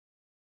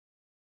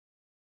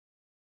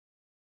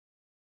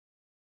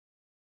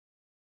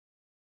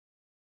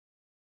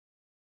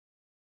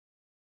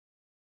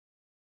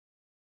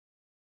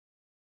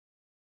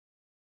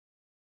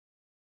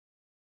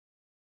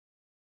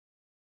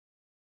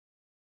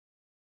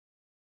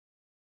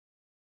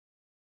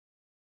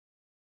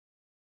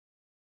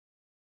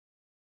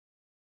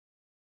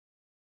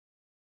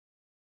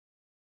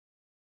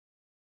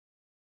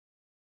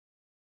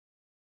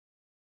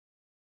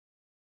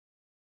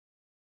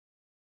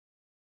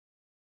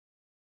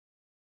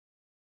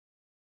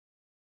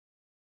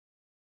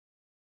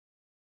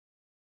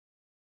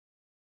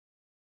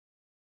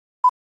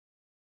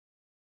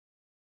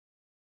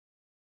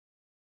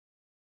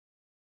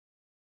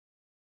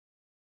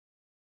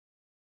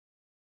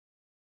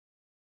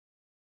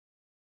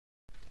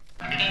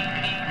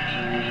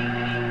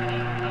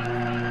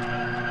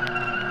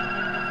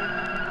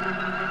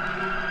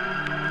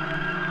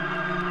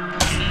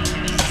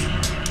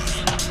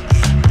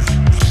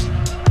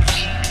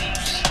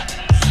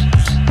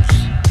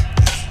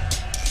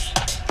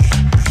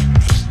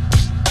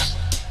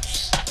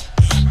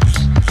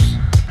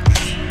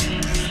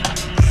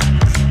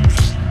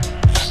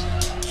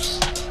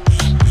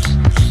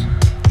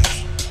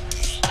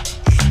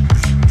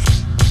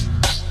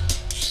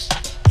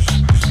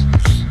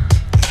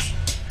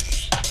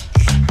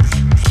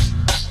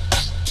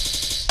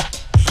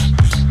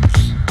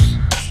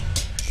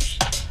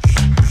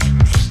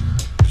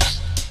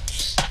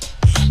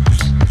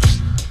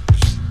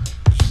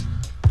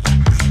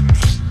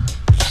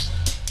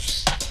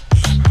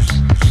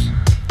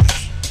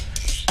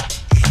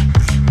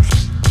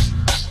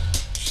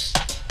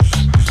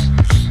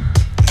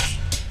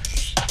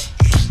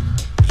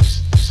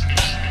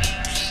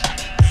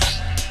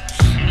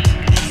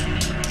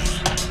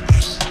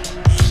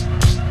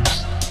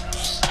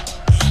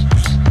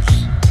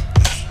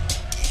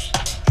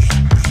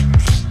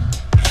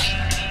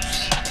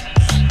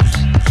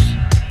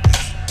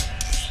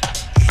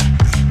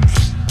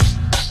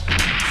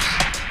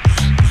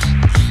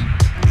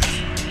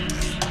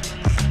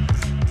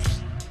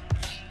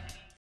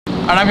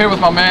Alright, I'm here with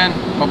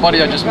my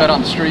buddy I just met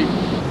on the street.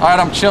 Alright,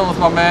 I'm chilling with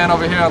my man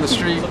over here on the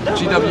street,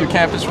 GW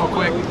campus real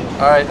quick.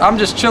 Alright, I'm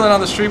just chilling on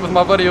the street with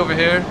my buddy over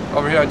here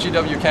on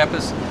GW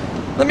campus.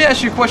 Let me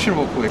ask you a question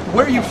real quick.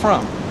 Where are you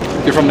from?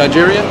 You're from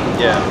Nigeria?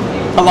 Yeah.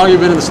 How long have you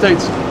been in the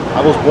States?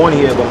 I was born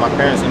here, but my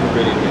parents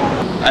immigrated here.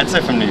 I'd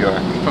say from New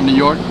York. From New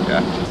York?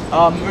 Yeah.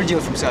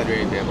 Originally from Saudi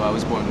Arabia, but I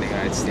was born in the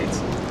United States.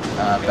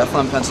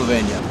 Bethlehem,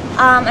 Pennsylvania.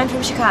 I'm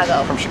from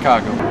Chicago. From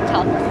Chicago.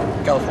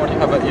 California. California?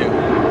 How about you?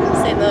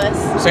 St.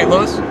 Louis. St.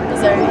 Louis?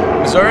 Missouri.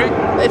 Missouri?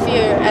 If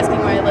you're asking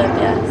where I live,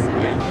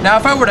 yes. Now,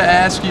 if I were to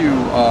ask you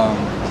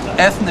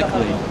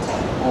ethnically,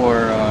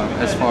 or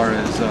as far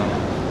as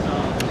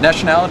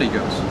nationality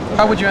goes,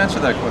 how would you answer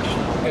that question?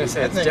 I'm gonna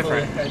say it's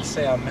different. I'd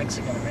say I'm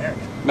Mexican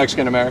American.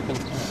 Mexican American?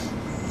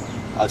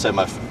 I'd say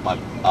my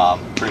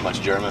pretty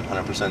much German,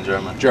 100%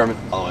 German. German.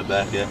 All the way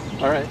back, yeah.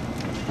 All right.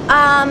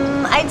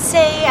 I'd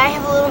say I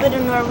have a little bit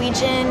of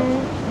Norwegian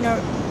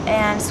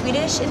and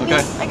Swedish in me,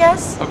 I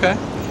guess. Okay.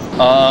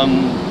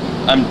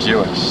 I'm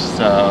Jewish,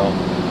 so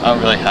I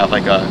don't really have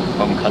like a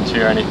home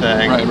country or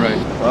anything. Right, right.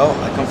 Well,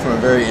 I come from a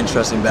very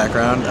interesting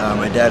background.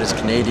 My dad is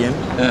Canadian,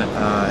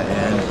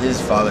 and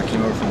his father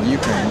came over from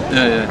Ukraine.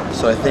 Yeah, yeah.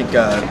 So I think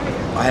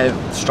I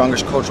have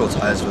strongest cultural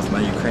ties with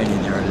my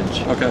Ukrainian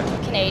heritage. Okay.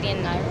 Canadian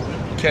and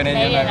Ireland.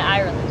 Canadian and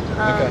Ireland.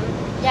 Okay.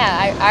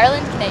 Yeah,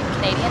 Ireland,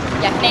 Canadian.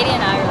 Yeah, Canadian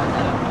and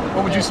Ireland.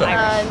 What would you say?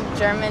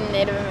 German,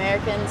 Native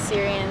American,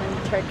 Syrian,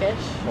 and Turkish.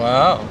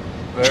 Wow.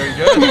 Very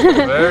good.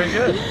 Very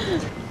good.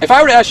 If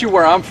I were to ask you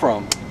where I'm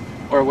from,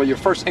 or what your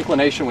first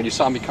inclination when you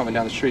saw me coming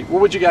down the street,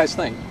 what would you guys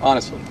think,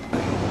 honestly?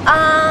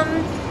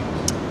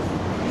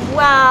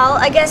 Well,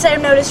 I guess I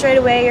noticed right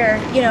away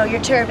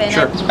your turban.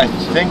 Sure. I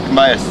think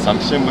my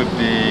assumption would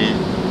be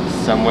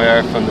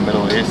somewhere from the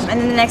Middle East. And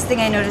then the next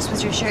thing I noticed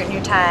was your shirt and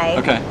your tie.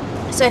 Okay.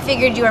 So I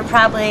figured you were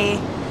probably,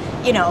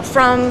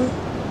 from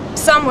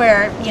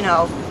somewhere,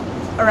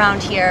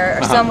 around here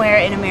or somewhere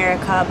in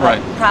America,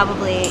 but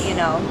probably,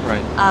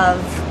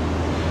 of,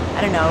 I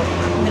don't know,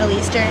 Middle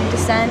Eastern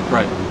descent.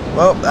 Right.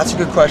 Well, that's a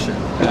good question.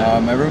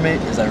 My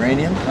roommate is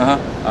Iranian.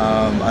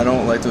 I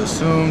don't like to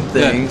assume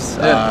things.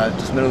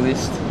 Just Middle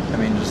East. I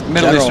mean, just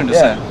Middle Eastern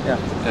descent. Yeah.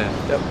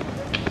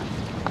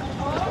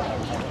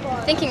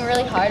 Thinking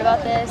really hard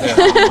about this,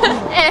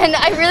 and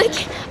I'm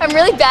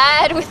really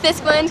bad with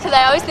this one because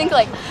I always think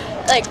like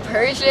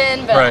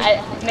Persian, but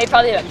I'm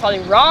probably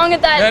wrong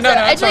at that. Yeah, no,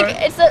 it's all like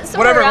right. it's somewhere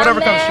whatever around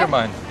comes there. to your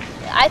mind.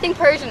 I think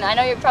Persian. I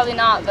know you're probably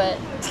not, but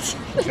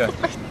Okay.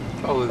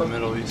 Probably the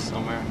Middle East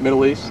somewhere.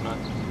 Middle East. I'm not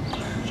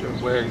sure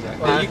where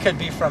exactly. Well, you could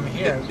be from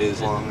here.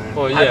 Islam there.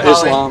 Well, yeah.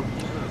 Islam.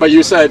 But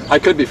you said I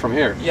could be from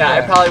here. Yeah,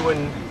 I probably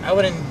wouldn't. I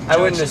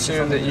wouldn't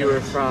assume that you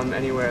were from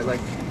anywhere.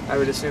 Like, I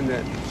would assume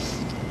that,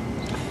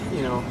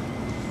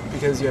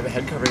 because you have a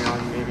head covering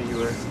on, maybe you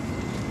were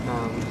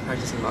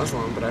practicing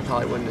Muslim. But I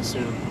probably wouldn't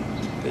assume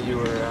that you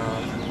were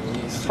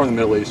From the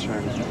Middle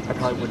Eastern. I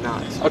probably would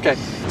not. Okay.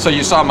 So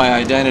you saw my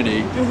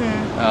identity,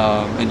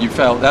 and you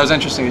felt that was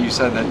interesting that you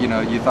said that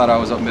you thought I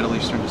was of Middle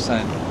Eastern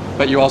descent,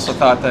 but you also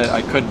thought that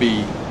I could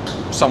be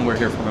somewhere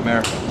here from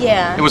America.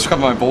 Yeah. It was because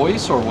of my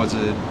voice, or was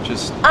it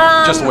just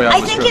the way I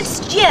was think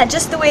dressed? it's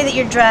just the way that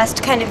you're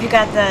dressed. Kind of, you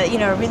got the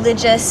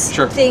religious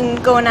thing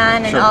going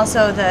on, and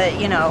also the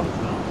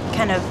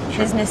kind of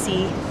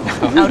businessy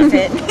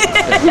outfit.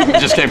 It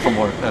just came from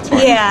work. That's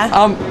why.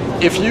 Yeah.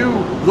 If you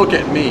look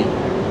at me,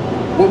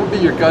 what would be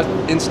your gut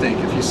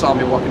instinct if you saw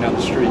me walking down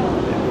the street?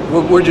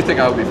 Where'd you think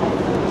I would be from?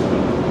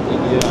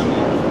 Yeah, I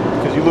mean,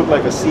 because you look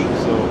like a Sikh,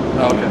 so.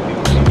 Oh, okay.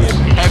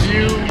 Have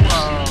you?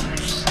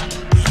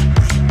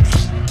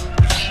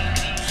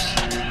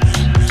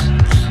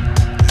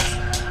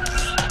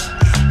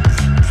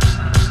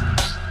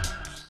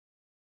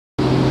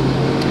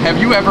 Have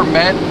you ever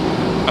met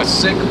a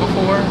Sikh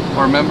before,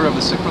 or a member of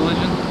the Sikh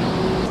religion?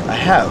 I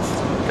have.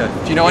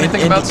 Okay. Do you know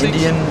anything about Sikhs?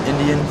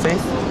 Indian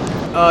faith?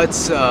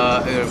 It's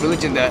a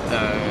religion that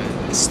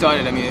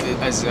started. I mean,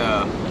 as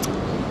I'm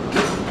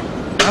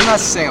not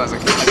saying as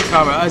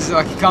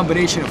like a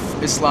combination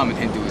of Islam and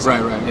Hinduism.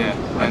 Right. Yeah,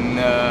 right. and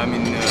I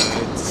mean,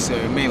 it's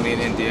mainly in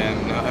India,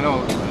 and I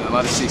know a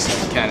lot of Sikhs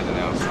in Canada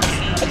now.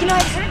 You know,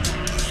 I've heard.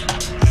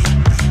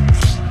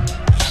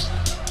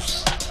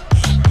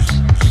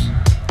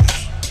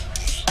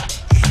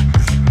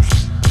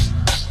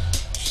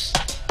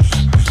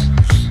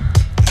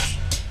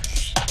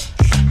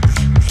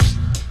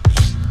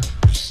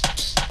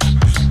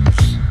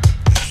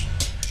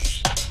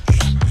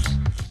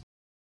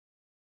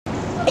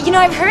 You know,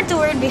 I've heard the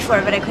word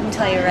before, but I couldn't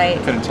tell you right.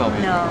 Couldn't tell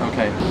me. No.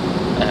 Okay.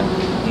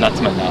 Not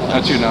to my knowledge.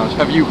 Not to your knowledge.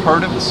 Have you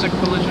heard of the Sikh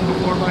religion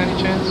before, by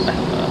any chance?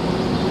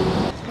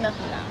 No.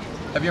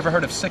 Have you ever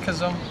heard of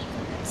Sikhism?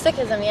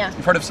 Sikhism, yeah.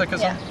 You've heard of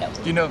Sikhism? Yeah.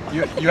 Do you know?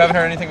 You haven't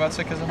heard anything about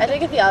Sikhism? I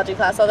took a theology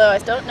class, although I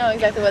don't know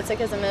exactly what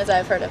Sikhism is.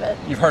 I've heard of it.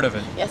 You've heard of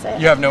it? Yes, I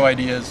have. You have no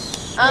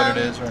ideas what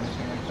it is or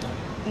anything like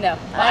that? No.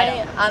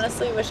 I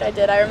honestly wish I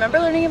did. I remember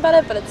learning about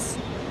it, but it's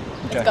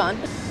gone.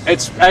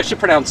 It's actually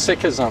pronounced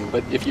Sikhism,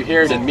 but if you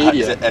hear it in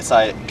media, Is it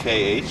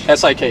S-I-K-H?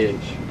 S-I-K-H.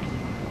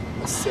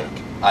 Sick.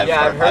 I've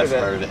I've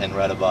heard it and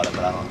read about it,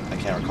 but I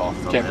can't recall.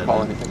 Can't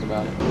recall anything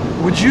about it.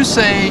 Would you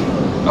say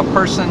a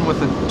person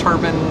with a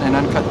turban and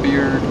uncut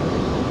beard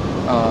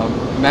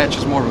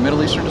matches more of a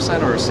Middle Eastern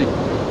descent or a Sikh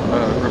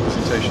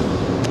representation?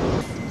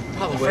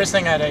 The first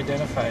thing I'd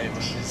identify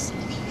is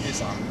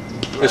Islam.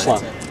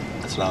 Islam.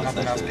 That's what I was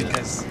Nothing else thinking.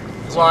 because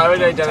Well, I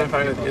would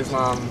identify with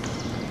Islam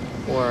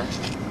or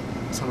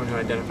someone who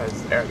identifies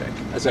as Arabic.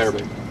 As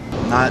Arabic.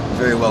 Not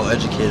very well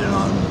educated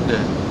on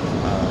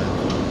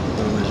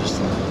religious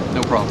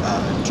No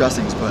problem.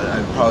 dressings, but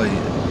I'd probably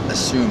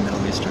assume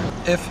Middle Eastern.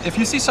 If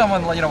you see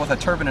someone with a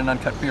turban and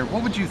uncut beard,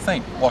 what would you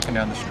think walking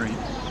down the street?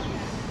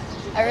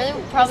 I really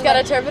probably got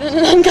a turban and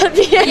an uncut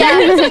beard. Yeah,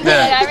 exactly.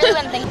 Yeah. I really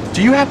wouldn't think.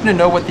 Do you happen to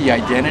know what the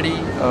identity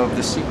of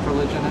the Sikh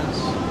religion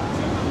is?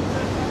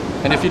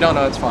 And if you don't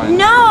know, it's fine.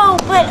 No,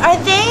 but are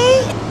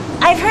they?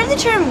 I've heard the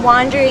term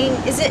wandering.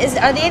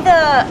 Are they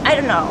the? I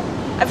don't know.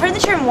 I've heard the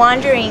term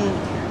wandering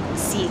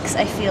Sikhs.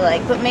 I feel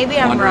like, but maybe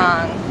I'm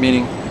wrong.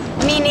 Meaning?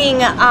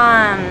 Meaning,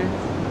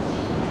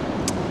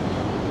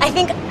 I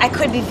think I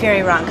could be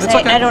very wrong because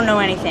okay. I don't know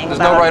anything There's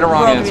about no right or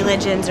wrong world answer.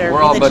 religions or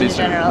We're all religion in buddies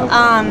here. general.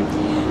 No.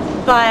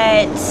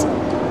 But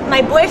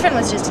my boyfriend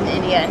was just in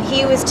India, and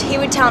he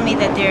would tell me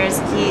that there's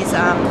these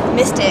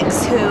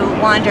mystics who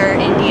wander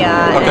India,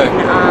 Okay.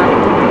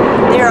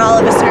 and they're all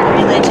of a certain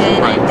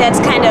religion. Right. That's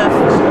kind of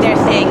their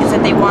thing, is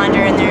that they wander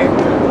and they're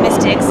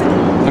mystics.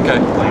 And Okay.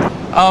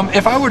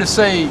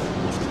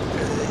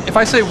 If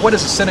I say what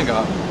is a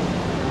synagogue,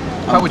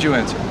 how would you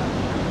answer?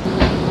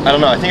 I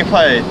don't know. I think it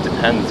probably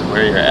depends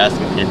where you're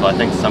asking people. I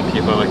think some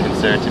people would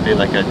consider it to be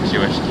like a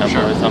Jewish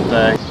temple or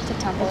something. It's a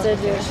temple. It's a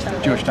Jewish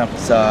temple. Jewish temple.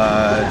 It's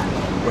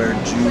where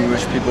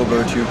Jewish people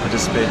go to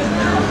participate in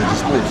their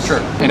religious beliefs. Sure.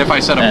 And if I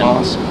said a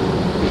mosque?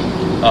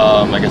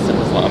 I guess an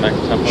Islamic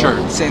temple.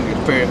 Sure. Same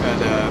prayer,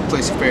 the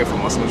place of prayer for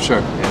Muslims. Sure.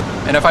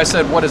 Yeah. And if I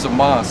said what is a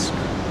mosque,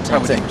 how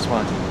would you thing.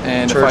 respond?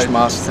 And Church, if I,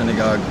 mosque,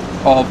 synagogue.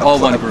 all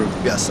one group.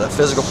 Yes, a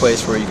physical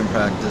place where you can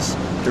practice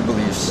your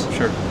beliefs.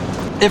 Sure.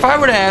 If I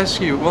were to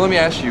ask you, well, let me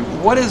ask you,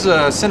 what is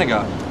a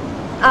synagogue?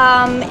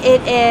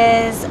 it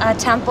is a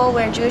temple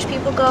where Jewish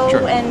people go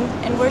Sure.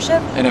 and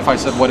worship. And if I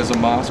said what is a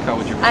mosque, how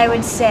would you respond? I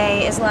would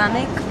say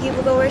Islamic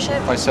people go worship.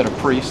 If I said a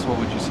priest, what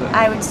would you say?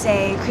 I would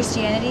say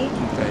Christianity.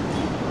 Okay.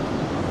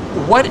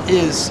 What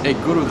is a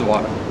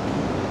gurudwara?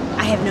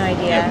 I have no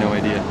idea. I have no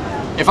idea.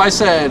 If I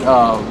said,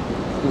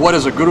 what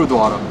is a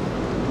gurudwara,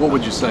 what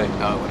would you say?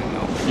 I wouldn't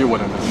know. You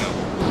wouldn't know.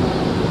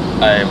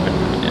 I wouldn't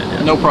have any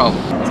idea. No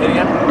problem. Say it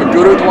again? A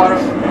gurudwara?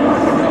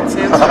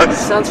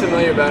 Sounds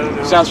familiar, but I don't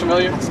know. Sounds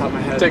familiar? Off the top of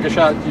my head. Take a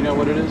shot. You know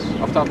what it is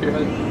off the top of your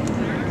head?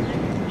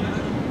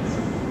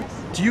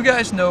 Do you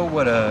guys know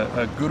what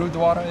a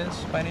gurudwara is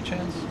by any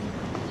chance?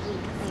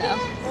 No.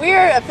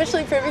 We're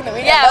officially proving that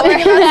we Yeah, know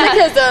nothing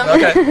about Sikhism.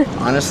 Okay.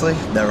 Honestly,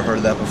 never heard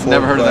of that before.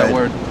 Never heard of that but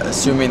word.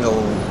 Assuming the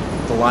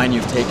line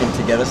you've taken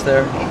to get us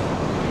there,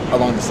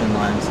 along the same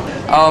lines.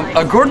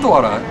 A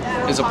gurdwara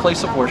is a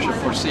place of worship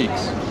for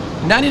Sikhs.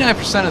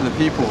 99% of the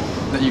people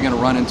that you're going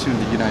to run into in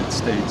the United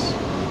States,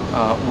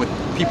 with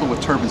people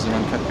with turbans and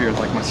uncut beard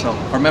like myself,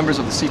 are members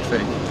of the Sikh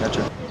faith.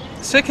 Gotcha.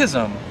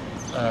 Sikhism,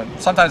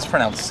 sometimes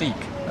pronounced Sikh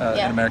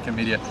in American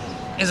media,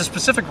 is a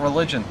specific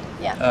religion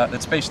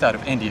that's based out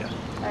of India.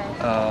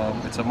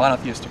 It's a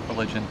monotheistic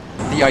religion.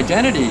 The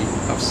identity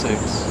of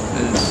Sikhs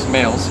is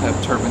males have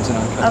turbans and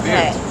uncut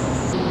beards.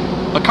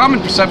 A common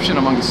perception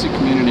among the Sikh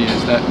community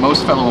is that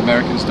most fellow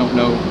Americans don't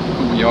know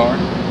who we are.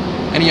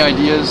 Any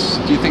ideas?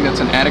 Do you think that's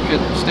an adequate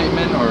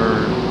statement,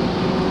 or?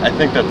 I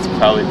think that's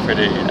probably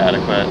pretty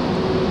adequate.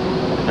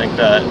 I think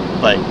that,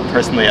 like,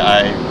 personally,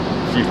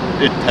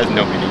 it has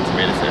no meaning to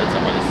me to say that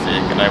someone is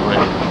Sikh,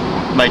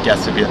 and my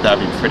guess would be that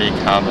would be pretty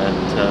common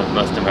to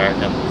most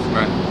Americans.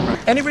 Right.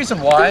 Any reason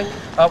why?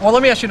 Well,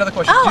 let me ask you another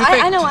question. Oh, Do you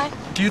think, I know why.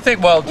 Do you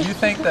think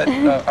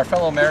that our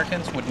fellow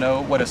Americans would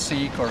know what a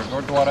Sikh or a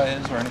Gurdwara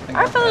is or anything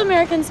Our like fellow that?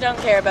 Americans don't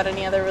care about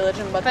any other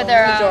religion but the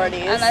they're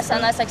majorities. unless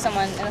like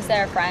unless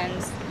their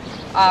friends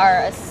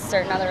are a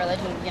certain other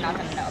religion, you're not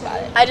going to know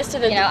about it. I just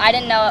did You know, I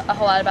didn't know a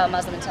whole lot about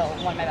Muslim until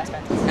one of my best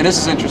friends. And this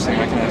is interesting,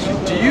 I can ask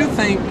you. Do you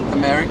think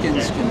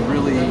Americans can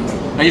really,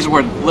 I use the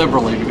word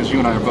liberally because you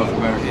and I are both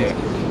Americans. Yeah.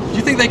 Do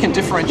you think they can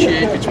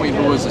differentiate between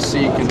who is a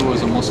Sikh and who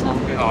is a Muslim?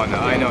 Oh no,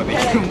 I know they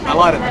a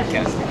lot of them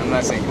can. I'm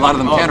not saying A lot of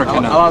them can or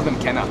cannot? A lot of them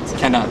cannot.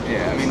 Cannot.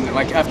 Yeah, I mean,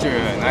 like after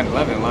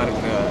 9/11, a lot of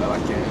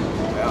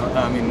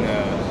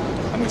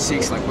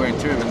Sikhs like wearing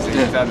turbans. They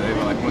thought that they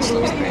were like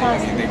Muslims.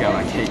 And they got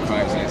like hate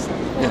crimes against them.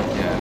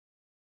 Yeah.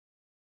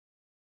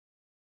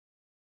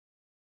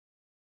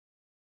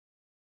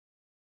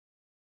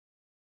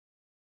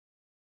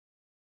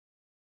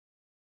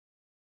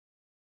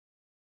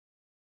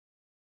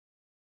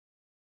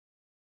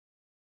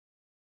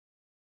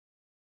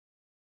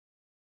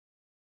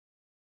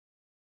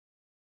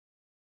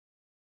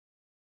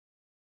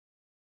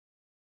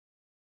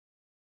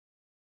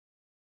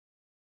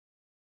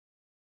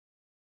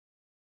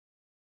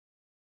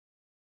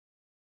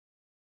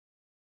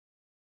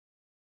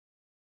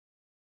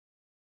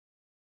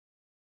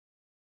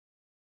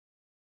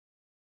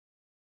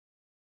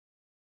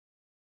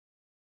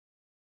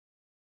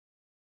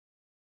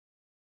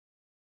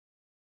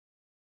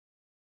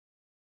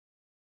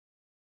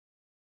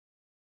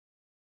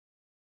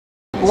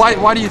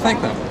 Why do you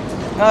think that?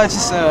 No, it's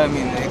just I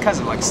mean, because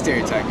of like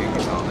stereotyping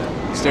and all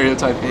that.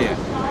 Stereotyping?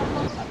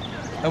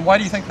 Yeah. And why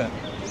do you think that?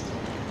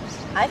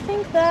 I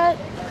think that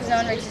Because no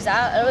one reaches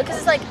out. Because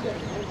it's like,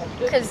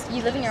 because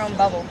you live in your own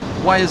bubble.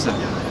 Why is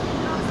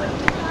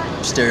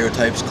that?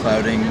 Stereotypes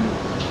clouding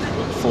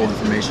full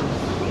information,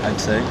 I'd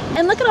say.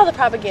 And look at all the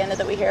propaganda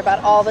that we hear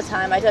about all the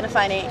time,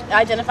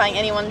 identifying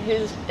anyone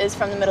who is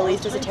from the Middle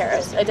East as a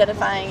terrorist,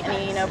 identifying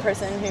any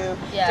person who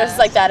dresses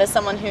like that as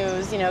someone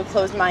who's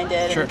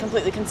closed-minded and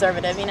completely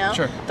conservative.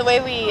 The way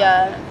we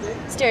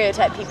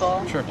stereotype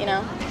people.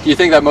 Do you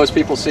think that most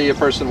people see a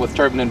person with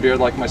turban and beard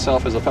like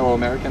myself as a fellow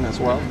American as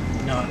well?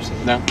 No,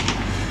 absolutely. No?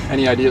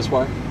 Any ideas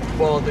why?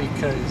 Well,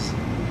 because,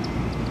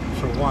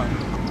 for one,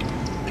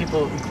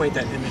 people equate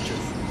that image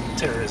of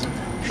terrorism.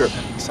 Sure.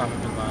 And Osama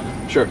bin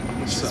Laden. Sure.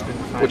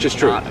 Which is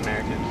true. Not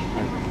American.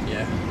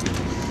 Yeah.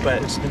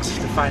 But it's been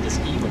defined as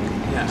evil,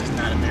 which is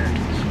not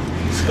American.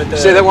 But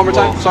Say that one more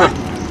time. Sorry.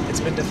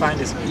 It's been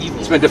defined as evil.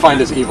 It's been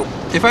defined as evil.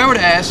 If I were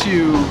to ask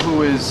you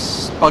who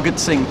is Bhagat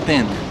Singh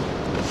Thin?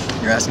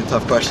 You're asking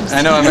tough questions.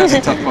 I know I'm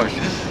asking tough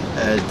questions.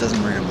 It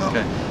doesn't ring a bell.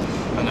 Okay.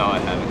 Oh, no, I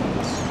haven't.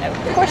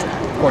 Of course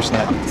not. Of course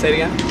not. Say it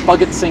again.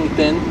 Bhagat Singh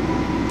Thin.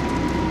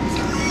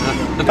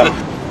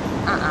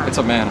 It's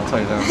a man, I'll tell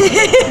you that.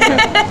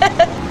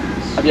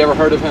 Okay. Have you ever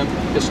heard of him,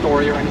 his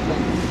story or anything?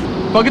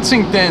 Bhagat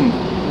Singh Thin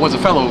was a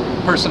fellow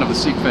person of the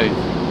Sikh faith,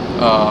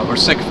 or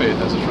Sikh faith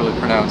as it's really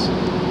pronounced.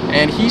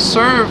 And he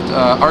served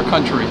our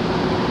country,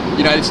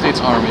 United States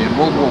Army, in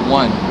World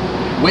War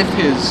I with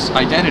his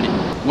identity.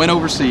 Went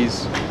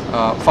overseas,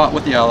 fought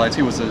with the Allies.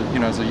 He was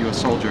as a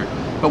U.S. soldier.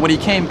 But when he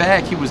came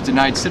back, he was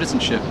denied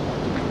citizenship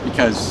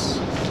because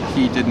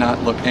he did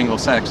not look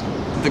Anglo-Saxon.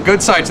 The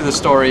good side to the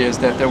story is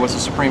that there was a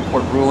Supreme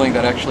Court ruling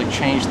that actually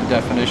changed the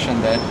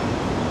definition that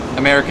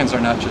Americans are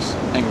not just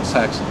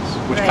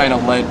Anglo-Saxons, which kind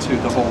of led to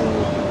the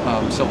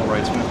whole civil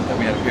rights movement that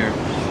we have here.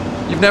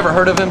 You've never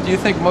heard of him? Do you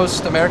think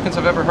most Americans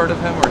have ever heard of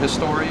him or his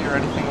story or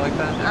anything like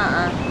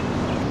that?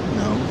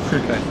 No.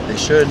 Okay. They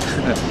should.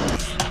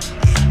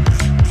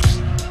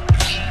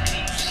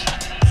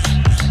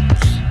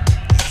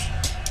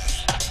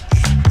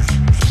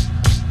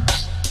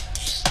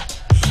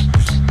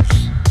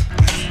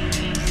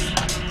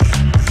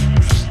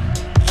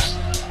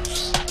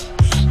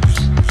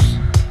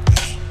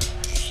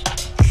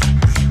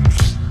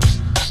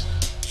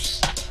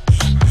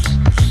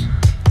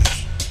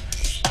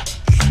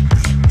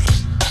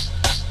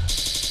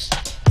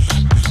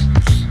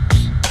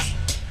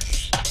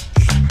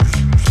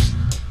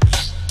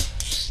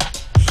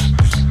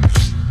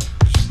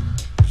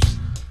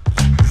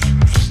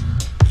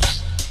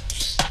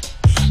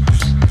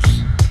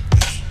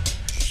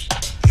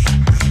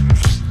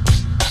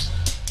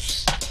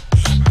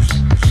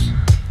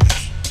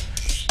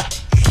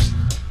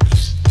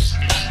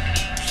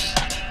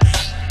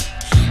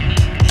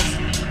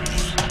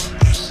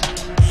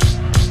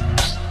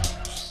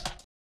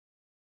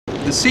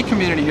 The Sikh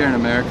community here in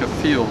America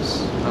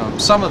feels,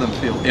 some of them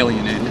feel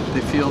alienated.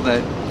 They feel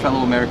that fellow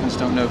Americans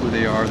don't know who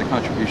they are, the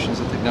contributions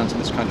that they've done to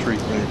this country.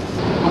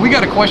 But we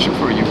got a question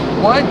for you.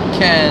 What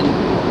can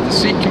the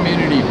Sikh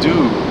community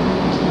do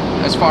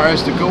as far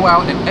as to go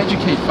out and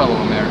educate fellow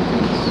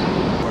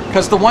Americans?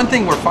 Because the one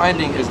thing we're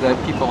finding is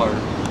that people are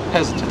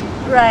hesitant.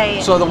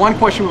 Right. So the one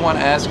question we want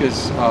to ask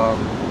is,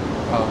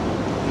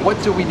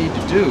 what do we need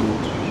to do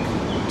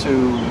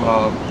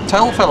to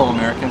tell fellow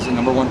Americans that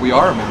number one, we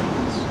are Americans,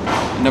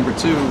 and number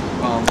two,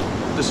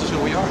 this is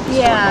who we are. This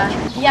Yeah, is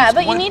our culture. yeah,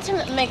 but you need to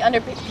make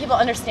people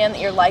understand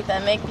that you're like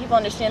them. Make people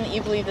understand that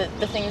you believe that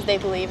the things they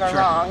believe are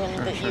wrong,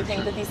 and that you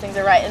think that these things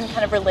are right, and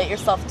kind of relate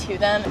yourself to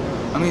them.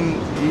 I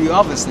mean, you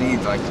obviously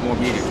need like more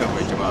media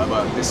coverage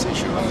about this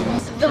issue. I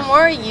mean, the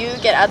more you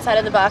get outside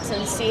of the box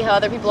and see how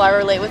other people are,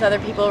 relate with other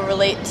people,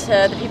 relate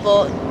to the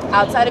people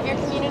outside of your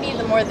community,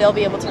 the more they'll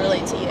be able to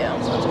relate to you.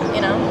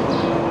 You know.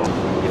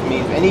 I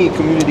mean, if any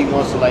community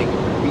wants to like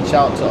reach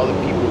out to other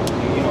people,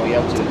 you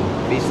have to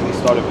basically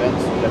start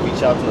events that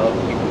reach out to other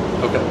people.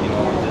 Okay.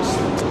 Just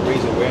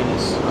raise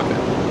awareness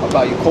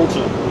about your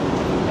culture.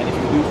 And if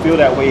you do feel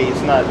that way,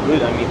 it's not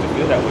good. I mean, to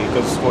feel that way,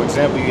 because for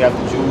example, you have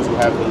the Jews who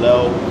have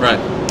Hillel, right?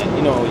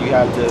 And you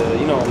have the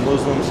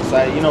Muslim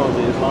society, the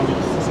Islamic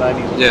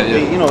society. Yeah,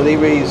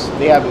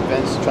 They have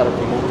events to try to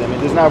promote them.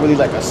 And there's not really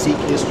like a Sikh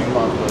History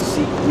Month or a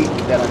Sikh Week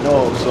that I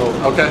know of. So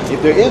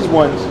if there is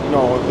one,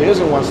 if there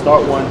isn't one,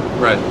 start one.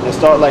 Right. And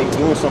start like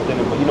doing something,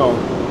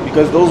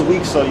 because those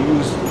weeks are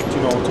used,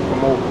 to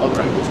promote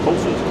other people's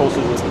cultures.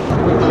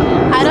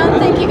 I don't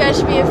think you guys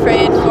should be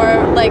afraid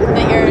for like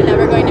that you're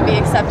never going to be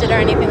accepted or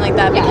anything like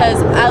that,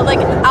 because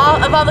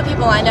of all the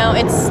people I know,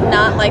 it's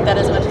not like that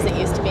as much as it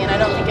used to be, and I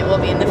don't think it will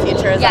be in the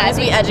future as long as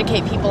we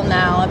educate people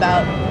now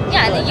about.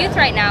 Yeah, and the youth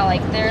right now,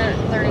 like they're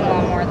learning a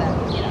lot more than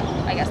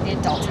I guess the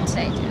adults in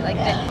today do. Like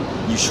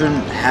you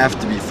shouldn't have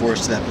to be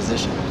forced to that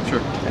position.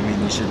 Sure. I mean,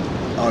 you should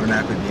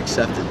automatically be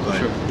accepted,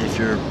 but if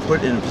you're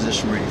put in a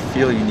position where you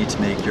feel you need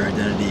to make your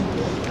identity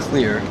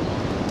clear,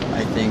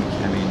 I think,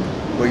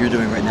 what you're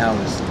doing right now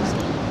is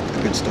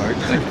a good start.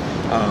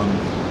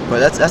 But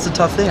that's a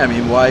tough thing. I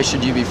mean, why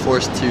should you be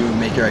forced to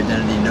make your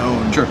identity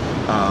known? Sure.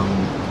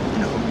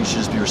 You should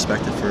just be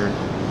respected for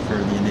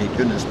the innate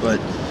goodness. But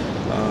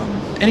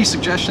any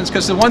suggestions?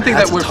 Because the one thing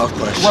that's that we're a tough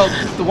question. Well,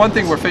 the one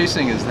thing we're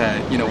facing is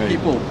that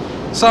people,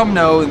 some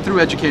know, and through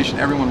education,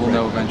 everyone will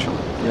know eventually.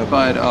 Yep.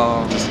 But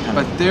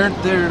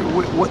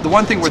the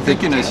one thing we're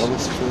thinking is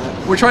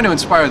we're trying to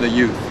inspire the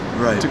youth.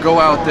 Right. To go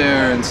out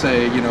there and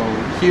say,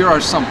 here are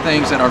some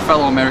things that our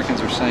fellow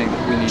Americans are saying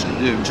that we need to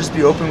do. Just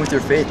be open with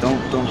your faith.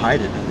 Don't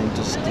hide it. I think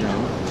just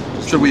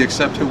should we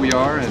accept who we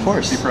are and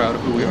be proud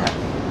of who we are?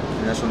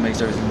 And that's what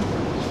makes everything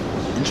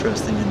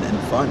interesting and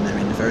fun. I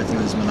mean, if everything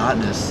was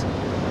monotonous,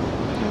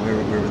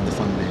 where would the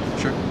fun be?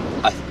 Sure.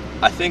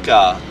 I think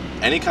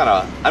any kind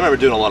of, I remember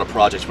doing a lot of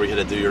projects where you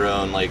had to do your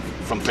own, like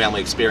from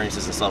family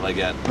experiences and stuff like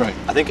that. Right.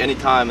 I think any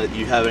time that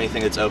you have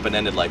anything that's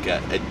open-ended like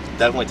that, it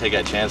definitely take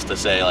a chance to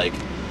say like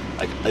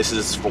this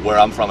is for where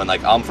I'm from, and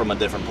like I'm from a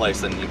different place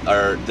than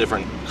or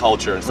different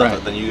culture and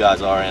stuff than you guys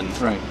are, and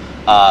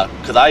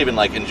because I even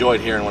like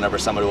enjoyed hearing whenever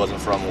somebody wasn't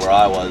from where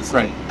I was,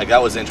 right? Like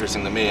that was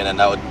interesting to me, and then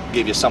that would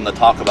give you something to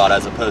talk about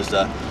as opposed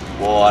to,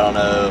 well, I don't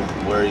know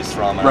where he's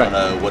from, I don't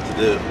know what to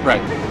do.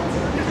 Right.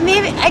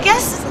 Maybe I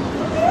guess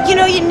you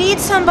need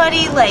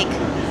somebody like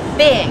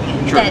big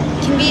that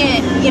can be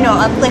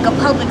like a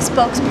public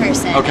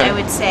spokesperson. I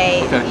would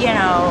say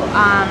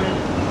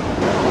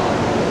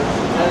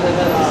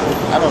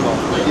I don't know.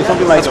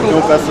 Something like a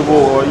film festival,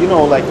 or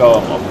like a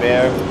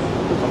fair,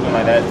 something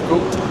like that. Cool.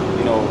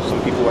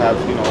 Some people have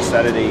a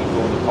Saturday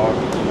go in the park.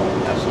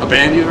 Have a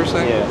band, you were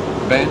saying? Yeah.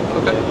 A band.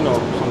 Okay.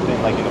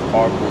 Something like in the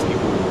park where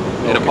people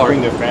can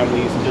bring their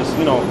families and just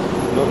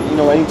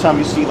anytime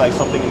you see like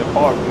something in the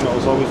park,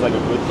 it's always like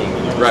a good thing.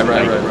 Right.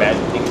 Bad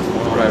things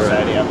going on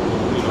Saturday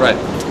afternoon. Right.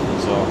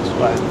 So that's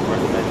what I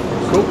recommend.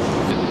 Cool.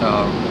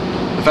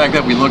 The fact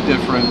that we look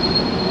different,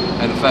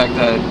 and the fact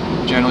that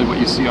generally what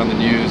you see on the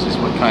news is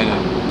what kind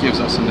of gives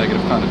us a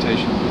negative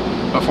connotation.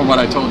 But from what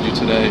I told you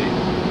today,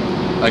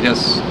 I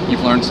guess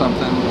you've learned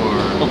something, or?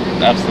 Oh,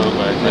 absolutely.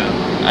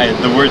 Yeah.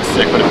 The word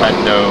Sikh would have had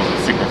no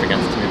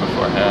significance to me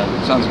beforehand.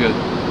 Sounds good.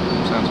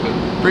 Sounds good.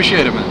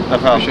 Appreciate it, man. No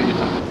problem. Appreciate your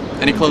time.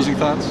 Any closing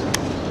thoughts?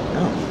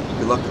 No.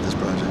 Good luck with this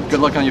project. Good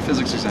luck on your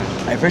physics exam.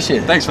 I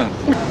appreciate it. Thanks, man.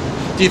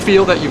 Do you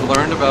feel that you've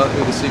learned about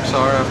who the Sikhs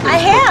are after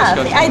this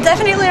discussion? I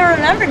definitely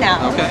remember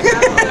now. Okay.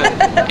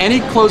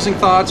 Any closing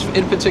thoughts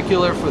in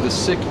particular for the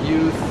Sikh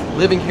youth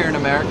living here in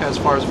America as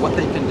far as what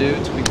they can do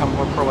to become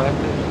more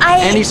proactive?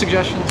 Any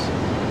suggestions?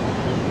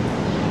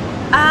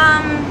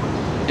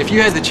 If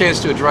you had the chance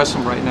to address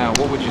them right now,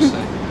 what would you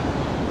say?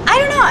 I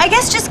don't know. I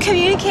guess just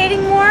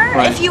communicating more.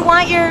 Right. If you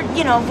want your,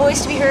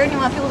 voice to be heard, and you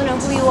want people to know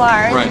who you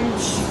are,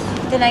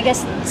 then I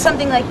guess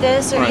something like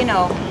this, or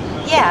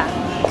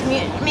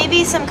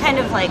maybe some kind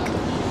of like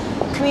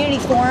community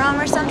forum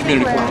or something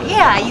you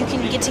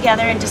can get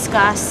together and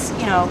discuss,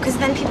 because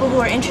then people who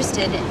are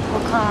interested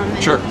will come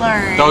and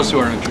learn. Those who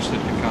are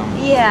interested can come.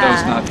 Yeah.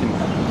 Those not can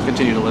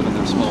continue to live in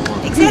their small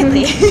world.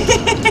 Exactly.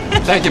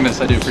 Thank you, miss.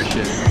 I do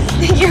appreciate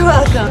it. You're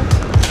welcome.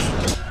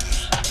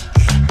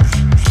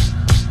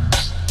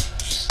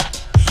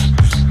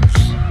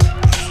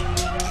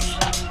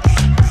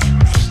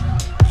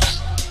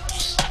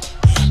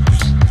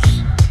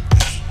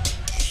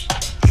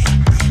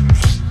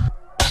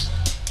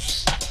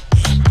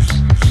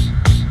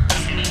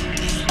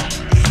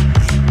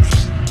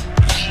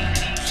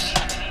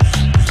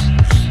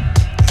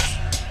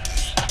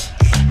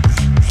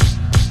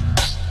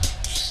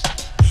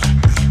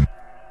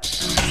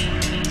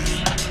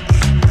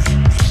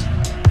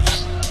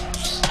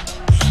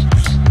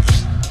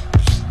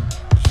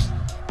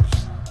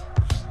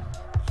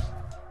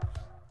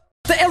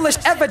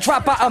 never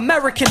drop our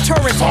American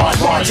tourists. Hard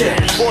margin.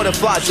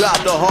 Fortified, drop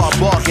the hard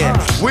barking.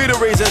 We the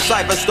reason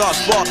cypher starts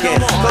sparking.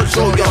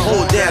 Control your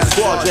whole damn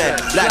squadron.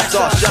 Black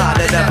star shine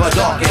and never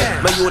darken.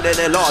 My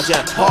unit enlarging.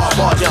 Hard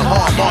margin,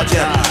 hard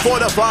margin.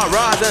 Fortified,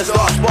 rise and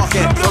start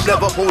sparking. From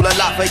Liverpool and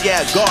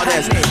Lafayette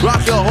Gardens.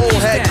 Rock your whole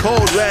head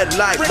cold red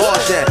like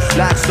Martian.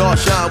 Black star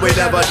shine, we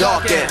never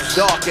darken.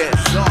 Darken,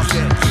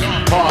 darken.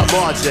 Hard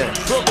margin.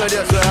 Brooklyn,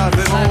 yes, we have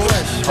to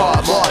move.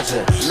 Hard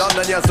margin.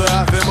 London, yes, we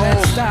have to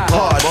move.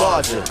 Hard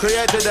margin.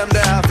 Created them, they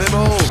have to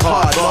move.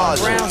 Hard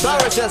margin.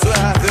 Paris, yes, we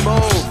have to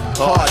move.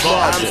 Hard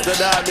margin.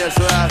 Amsterdam, yes,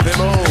 we have to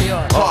move.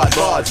 Hard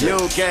margin.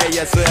 UK,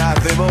 yes, we have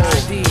to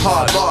move.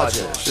 Hard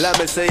margin. Let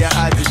me see your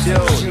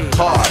attitude.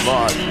 Hard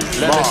margin.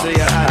 Let me see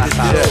your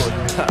attitude.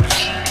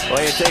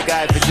 What you think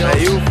I have to do? Hey,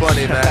 you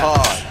funny, man.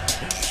 Hard.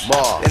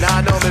 More. And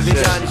I know me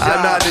vision.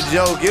 I'm not the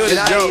joke, you the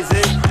joke.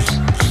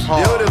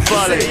 You the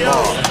funny.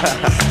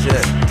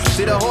 Shit.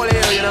 See the whole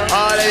here, you know?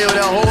 All of you,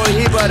 the whole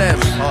heap of them.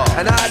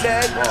 And I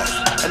dead,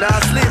 and I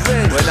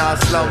sleeping. When I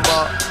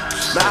slumber,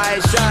 my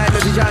eyes shine, my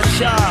vision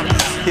sharp.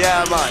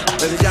 Yeah, man,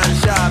 my vision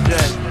sharp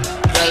then.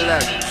 Tell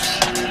them,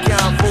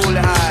 can't fool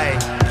the eye,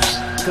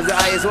 cause the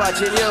eye is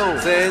watching you.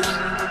 See?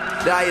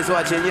 The eye is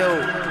watching you.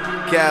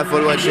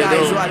 Careful what you do. The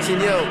eye is watching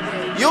you.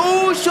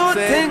 You should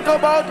think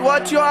about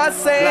what you are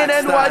saying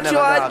and what you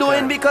are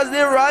doing, because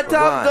the wrath of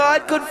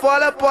God could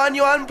fall upon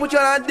you and put you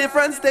in a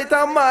different state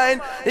of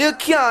mind. You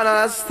can't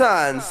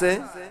understand,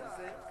 see?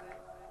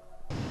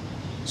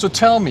 So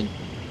tell me,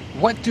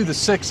 what do the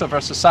Sikhs of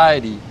our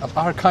society, of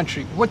our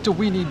country, what do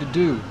we need to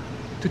do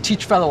to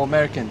teach fellow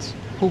Americans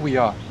who we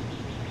are?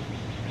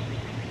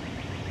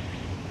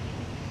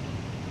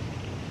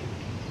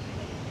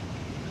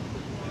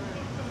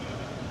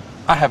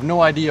 I have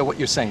no idea what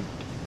you're saying.